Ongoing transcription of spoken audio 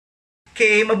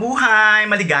Okay, mabuhay!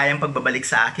 Maligayang pagbabalik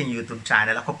sa aking YouTube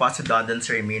channel. Ako po si Dondon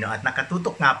Sermino at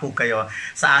nakatutok nga po kayo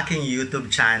sa aking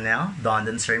YouTube channel,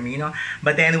 Dondon Sermino.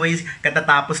 But anyways,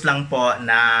 katatapos lang po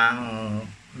ng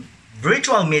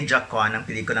virtual media ko ng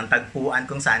pelikulang Tagpuan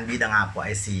kung saan bida nga po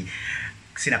ay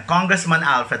sina Congressman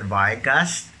Alfred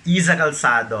Vargas, Iza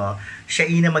Calzado,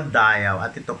 Shaina Magdayaw,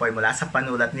 at ito po ay mula sa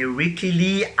panulat ni Ricky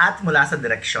Lee at mula sa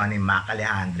direksyon ni Mac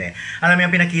Alejandre. Alam mo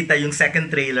yung pinakita yung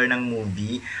second trailer ng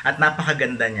movie at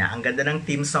napakaganda niya. Ang ganda ng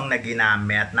theme song na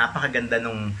ginamit, napakaganda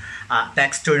nung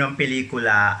texture ng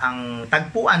pelikula. Ang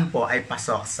Tagpuan po ay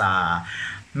pasok sa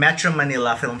Metro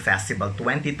Manila Film Festival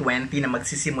 2020 na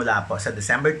magsisimula po sa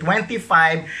December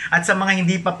 25, at sa mga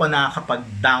hindi pa po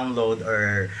nakakapag-download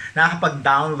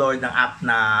ng app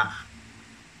na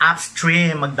App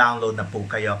Stream, mag-download na po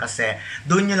kayo kasi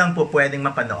doon nyo lang po pwedeng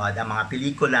mapanood ang mga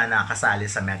pelikula na kasali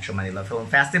sa Metro Manila Film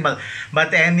Festival. But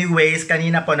anyways,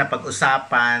 kanina po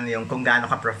napag-usapan yung kung gaano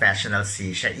ka-professional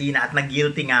si Shaina at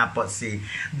nag-guilty nga po si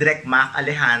Direk Mac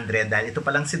Alejandre dahil ito pa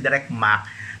lang si Direk Mac,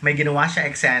 may ginawa siya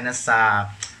eksena sa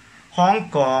Hong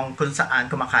Kong kung saan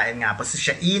kumakain nga po si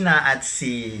Shaina at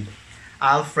si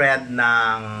Alfred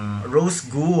ng roast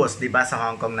goose, 'di ba? Sa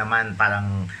Hong Kong naman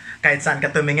parang kahit saan ka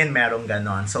tumingin merong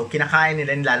ganon. So kinakain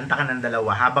nila, nilalantakan ng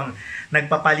dalawa habang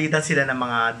nagpapalitan sila ng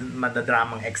mga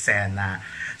madadramang eksena.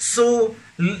 So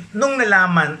nung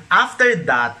nalaman after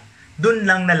that, doon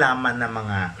lang nalaman ng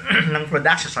mga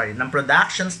ng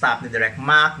production staff ni Direk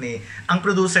Mac, ang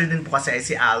producer din po kasi ay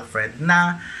si Alfred,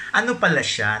 na ano pala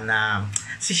siya, na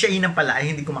si Shaina pala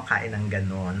ay hindi kumakain ng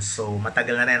ganon. So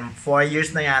matagal na rin, 4 years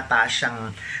na yata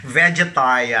siyang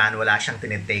vegetarian, wala siyang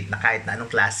tinitake na kahit na anong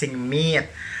klaseng meat.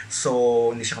 So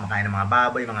hindi siya kumakain ng mga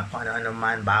baboy, mga kung ano-ano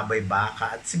man, baboy,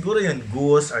 baka, at siguro yun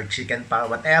goose or chicken pa,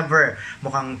 whatever.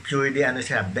 Mukhang purely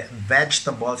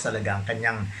vegetables talaga ang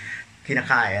kanyang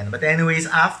kinakain. But anyways,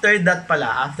 after that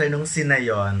pala, after nung scene na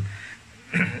yun,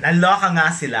 naloka nga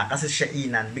sila kasi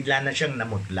Shaina, bigla na siyang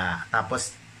namutla.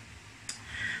 Tapos,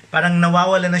 parang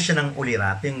nawawala na siya ng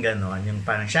ulirat, yung gano'n. Yung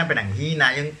parang, syempre, nang hina,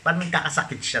 yung parang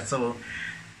kakasakit siya. So,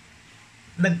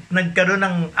 nagkaroon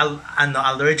ng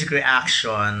allergic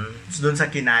reaction dun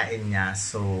sa kinain niya.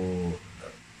 So,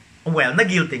 well,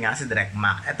 na-guilty nga si Direk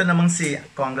Mac. Ito namang si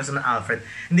Congressman Alfred,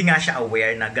 hindi nga siya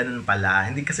aware na ganun pala.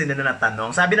 Hindi kasi nila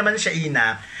natanong. Sabi naman siya,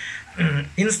 Ina,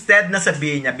 instead na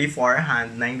sabihin niya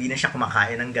beforehand na hindi na siya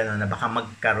kumakain ng ganun, na baka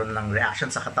magkaroon ng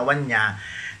reaction sa katawan niya,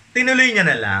 tinuloy niya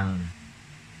na lang.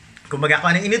 Kumbaga,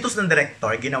 kung ano initos ng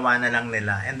director, ginawa na lang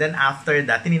nila. And then after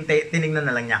that, tinignan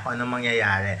na lang niya kung anong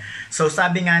mangyayari. So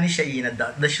sabi nga ni Shaina,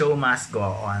 the show must go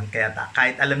on. Kaya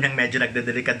kahit alam niyang medyo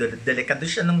nagdedelikado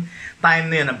siya nung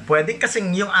time na yun. Pwedeng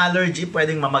kasing yung allergy,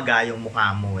 pwedeng mamaga yung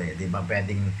mukha mo eh. Diba?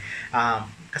 Pwedeng,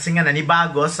 kasi nga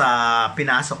nanibago sa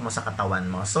pinasok mo sa katawan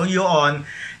mo. So yun,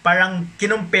 parang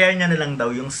kinumpare niya na lang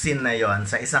daw yung scene na yon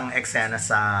sa isang eksena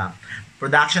sa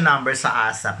production number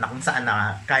sa ASAP na kung saan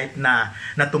na kahit na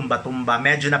natumba-tumba,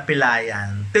 medyo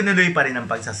napilayan, tinuloy pa rin ang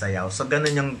pagsasayaw. So,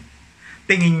 ganun yung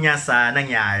tingin niya sa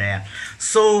nangyari.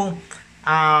 So,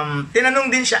 tinanong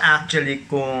din siya actually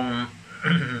kung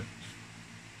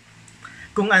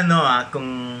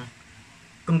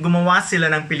kung gumawa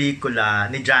sila ng pelikula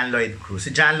ni John Lloyd Cruz.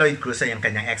 Si John Lloyd Cruz ay yung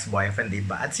kanyang ex-boyfriend,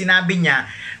 diba? At sinabi niya,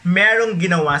 merong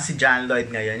ginawa si John Lloyd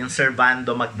ngayon, yung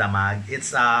Servando Magdamag.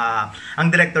 It's, ang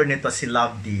director nito si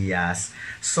Love Diaz.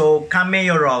 So,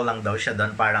 cameo role lang daw siya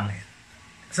doon, parang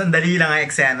sandali lang ang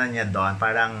eksena niya doon,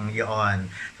 parang yun.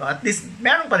 So at least,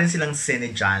 meron pa rin silang scene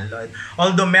ni John Lloyd.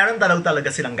 Although meron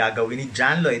talaga silang gagawin ni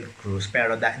John Lloyd Cruz,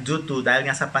 pero dahil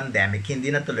nga sa pandemic,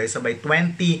 hindi natuloy. So by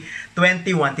 2021,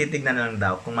 titignan na lang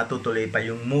daw kung matutuloy pa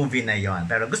yung movie na yon.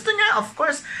 Pero gusto niya, of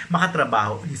course,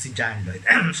 makatrabaho si John Lloyd.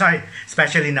 Sorry,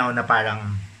 especially now na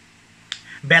parang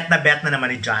bet na naman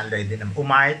ni John Lloyd din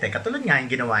umarte, katulad nga yung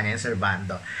ginawa niya yung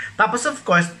Servando. Tapos of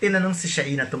course, tinanong si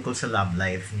Shaina tungkol sa love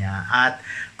life niya at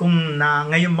kung na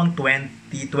ngayon bang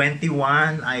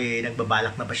 2021 ay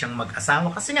nagbabalak na ba siyang mag-asawa,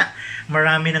 kasi nga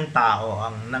marami ng tao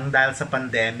nang dahil sa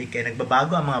pandemic ay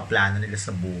nagbabago ang mga plano nila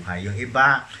sa buhay. Yung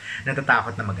iba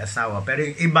natatakot na mag-asawa, pero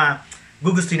yung iba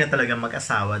gugustuhin na talaga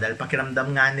mag-asawa dahil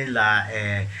pakiramdam nga nila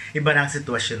iba na ang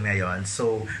sitwasyon ngayon.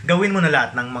 So, gawin mo na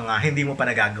lahat ng mga hindi mo pa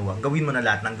nagagawa. Gawin mo na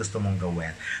lahat ng gusto mong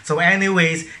gawin. So,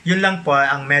 anyways, yun lang po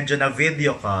ang medyo na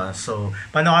video ko. So,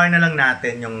 panoorin na lang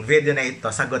natin yung video na ito.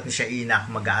 Sagot ni Shaina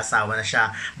kung mag-aasawa na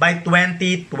siya by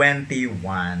 2021.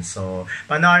 So,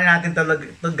 panoorin natin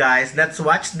to guys. Let's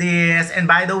watch this. And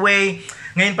by the way,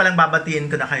 ngayon palang babatiin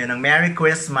ko na kayo ng Merry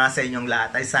Christmas sa inyong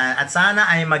lahat. At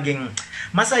sana ay maging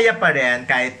masaya pa rin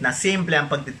kahit na simple ang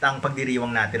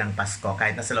pagdiriwang natin ng Pasko.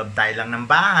 Kahit na sa loob tayo lang ng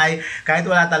bahay, kahit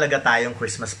wala talaga tayong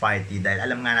Christmas party. Dahil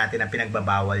alam nga natin na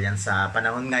pinagbabawal yan sa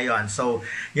panahon ngayon. So,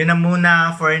 yun na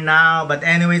muna for now. But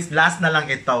anyways, last na lang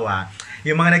ito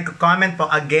Yung mga nagko-comment po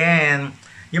again,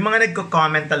 yung mga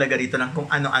nagko-comment talaga dito ng kung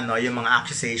ano-ano, yung mga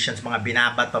accusations, mga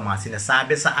binabato, mga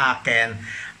sinasabi sa akin.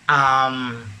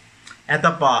 Eto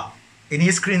po,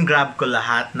 ini-screen grab ko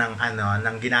lahat ng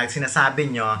sinasabi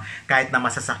nyo, kahit na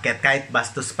masasakit, kahit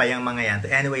bastos pa yung mga yan.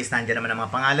 Anyways, nandiyan naman ang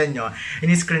mga pangalan nyo.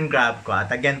 Ini-screen grab ko. At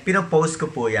again, pinopost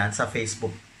ko po yan sa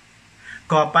Facebook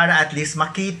ko para at least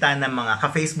makita ng mga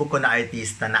ka-Facebook ko na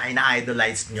artista na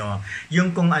ina-idolize nyo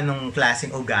yung kung anong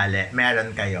klaseng ugali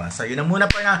meron kayo. So, yun na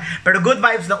muna po na. Pero good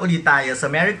vibes lang ulit tayo.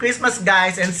 So, Merry Christmas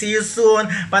guys and see you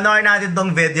soon. Panoorin natin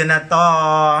tong video na to.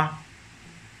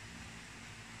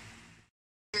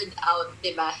 Out,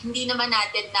 diba? Hindi naman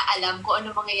natin na alam kung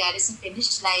ano mangyayari sa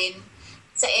finish line,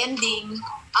 sa ending.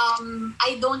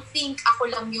 I don't think ako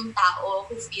lang yung tao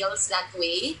who feels that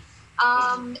way.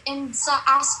 And sa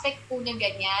aspect po na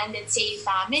ganyan, let's say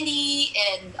family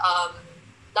and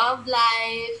love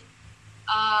life,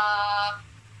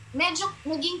 medyo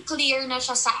naging clear na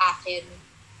siya sa akin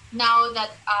now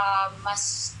that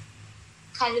mas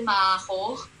kalma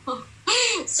ako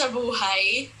sa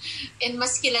buhay and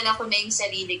mas kilala ko na yung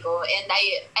sarili ko, and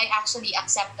I actually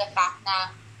accept the fact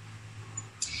na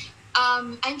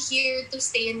I'm here to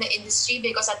stay in the industry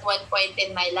because at one point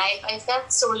in my life I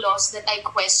felt so lost that I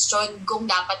questioned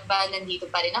kung dapat ba nandito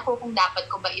pa rin ako, kung dapat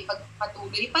ko ba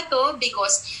ipagpatuloy pa to,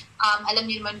 because alam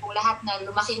niyo naman po lahat na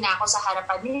lumaki na ako sa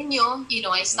harapan ninyo. You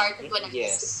know, I started when I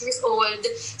was 6 years old.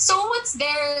 So what's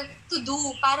there to do?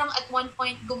 Parang at one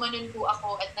point gumanon po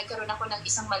ako at nagkaroon ako ng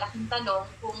isang malaking tanong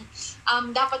kung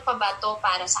dapat pa ba to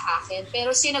para sa akin.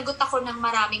 Pero sinagot ako ng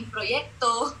maraming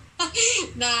proyekto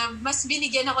na mas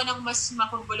binigyan ako ng mas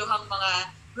makabuluhang mga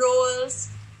roles,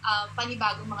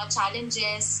 panibagong mga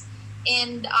challenges.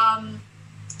 And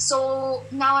so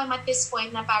now I'm at this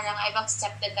point na parang I've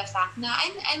accepted the fact na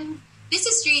this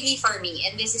is really for me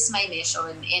and this is my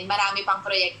mission, and marami pang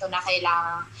proyekto na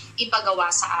kailangang ipagawa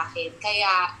sa akin.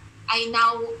 Kaya I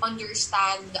now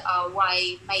understand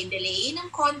why may delay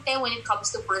ng konti when it comes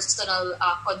to personal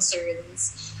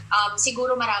concerns.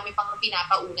 Siguro marami pang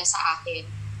pinapauna sa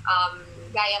akin.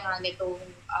 Gaya nga nitong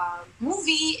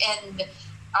movie, and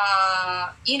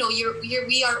you know,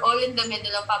 we are all in the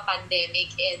middle of a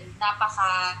pandemic, and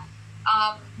napaka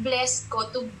blessed ko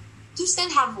to still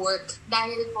have work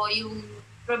dahil po yung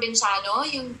Probinsyano,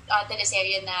 yung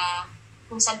teleserye na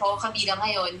kung saan po ako kabilang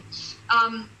ngayon,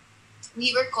 we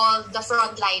were called the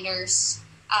frontliners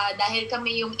dahil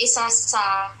kami yung isa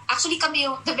sa, actually kami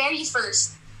yung the very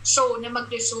first show na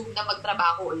mag-resume na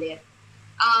magtrabaho ulit.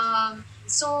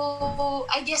 So,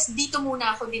 I guess dito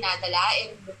muna ako dinadala,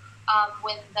 and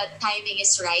when the timing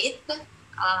is right,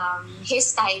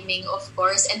 his timing of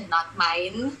course and not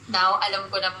mine. Now,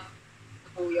 alam ko na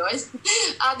po yun.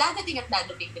 Dadating at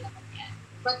dadating din naman yan.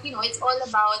 But you know, it's all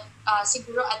about,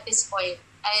 siguro at this point,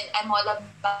 I'm all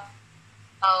about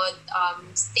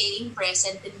staying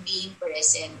present and being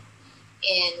present,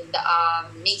 and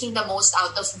making the most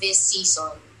out of this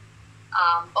season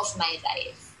of my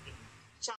life.